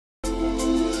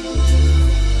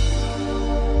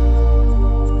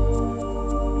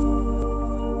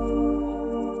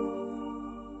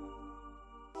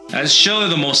As Schiller,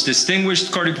 the most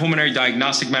distinguished cardiopulmonary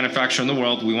diagnostic manufacturer in the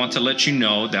world, we want to let you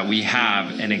know that we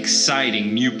have an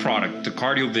exciting new product, the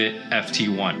Cardiovit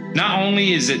FT-1. Not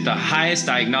only is it the highest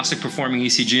diagnostic performing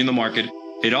ECG in the market,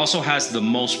 it also has the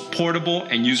most portable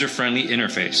and user-friendly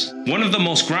interface. One of the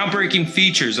most groundbreaking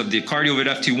features of the Cardiovit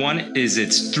FT-1 is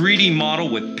its 3D model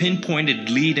with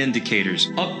pinpointed lead indicators,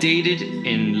 updated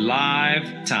in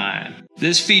live time.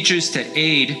 This features to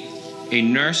aid a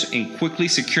nurse in quickly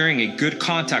securing a good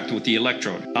contact with the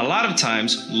electrode. A lot of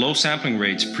times, low sampling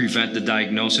rates prevent the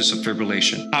diagnosis of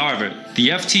fibrillation. However, the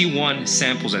FT-1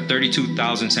 samples at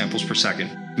 32,000 samples per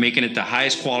second, making it the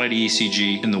highest quality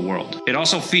ECG in the world. It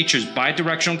also features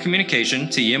bidirectional communication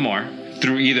to EMR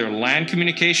through either LAN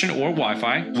communication or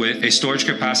Wi-Fi with a storage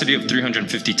capacity of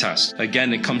 350 tests.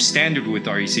 Again, it comes standard with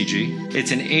our ECG.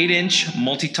 It's an 8-inch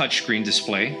multi-touch screen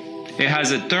display. It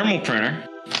has a thermal printer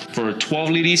for a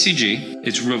 12-lead ECG.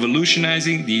 It's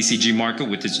revolutionizing the ECG market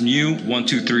with its new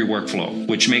 1-2-3 workflow,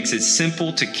 which makes it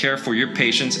simple to care for your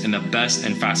patients in the best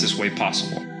and fastest way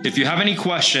possible. If you have any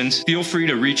questions, feel free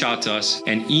to reach out to us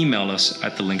and email us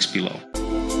at the links below.